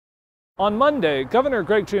On Monday, Governor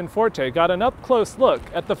Gianforte got an up-close look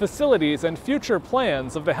at the facilities and future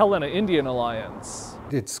plans of the Helena Indian Alliance.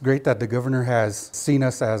 It's great that the governor has seen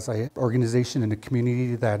us as an organization in the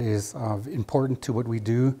community that is important to what we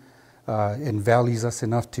do and values us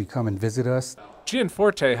enough to come and visit us.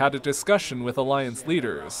 Gianforte had a discussion with Alliance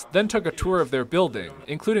leaders, then took a tour of their building,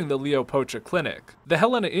 including the Leo Pocha Clinic. The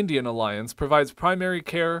Helena Indian Alliance provides primary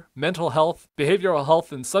care, mental health, behavioral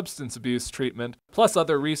health and substance abuse treatment, plus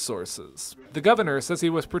other resources. The governor says he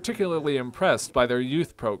was particularly impressed by their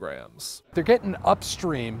youth programs. They're getting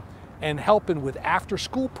upstream and helping with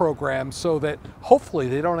after-school programs so that hopefully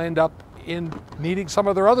they don't end up in needing some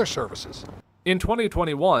of their other services. In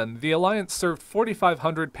 2021, the Alliance served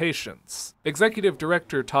 4,500 patients. Executive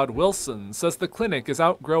Director Todd Wilson says the clinic is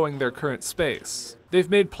outgrowing their current space. They've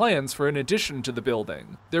made plans for an addition to the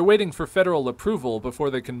building. They're waiting for federal approval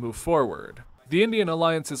before they can move forward. The Indian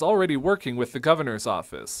Alliance is already working with the governor's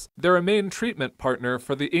office. They're a main treatment partner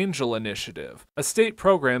for the Angel Initiative, a state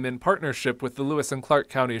program in partnership with the Lewis and Clark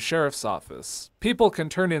County Sheriff's Office. People can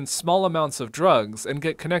turn in small amounts of drugs and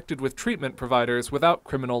get connected with treatment providers without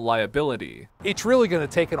criminal liability. It's really going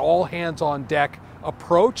to take an all-hands-on-deck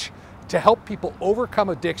approach to help people overcome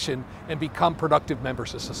addiction and become productive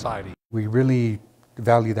members of society. We really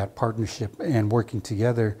value that partnership and working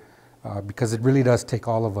together because it really does take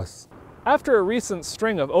all of us. After a recent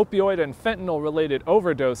string of opioid and fentanyl-related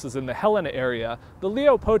overdoses in the Helena area, the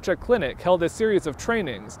Leo Pocha Clinic held a series of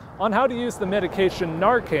trainings on how to use the medication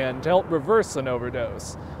Narcan to help reverse an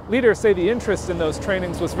overdose. Leaders say the interest in those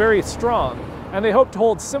trainings was very strong, and they hope to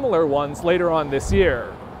hold similar ones later on this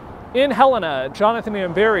year. In Helena, Jonathan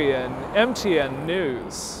Amberian, MTN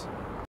News.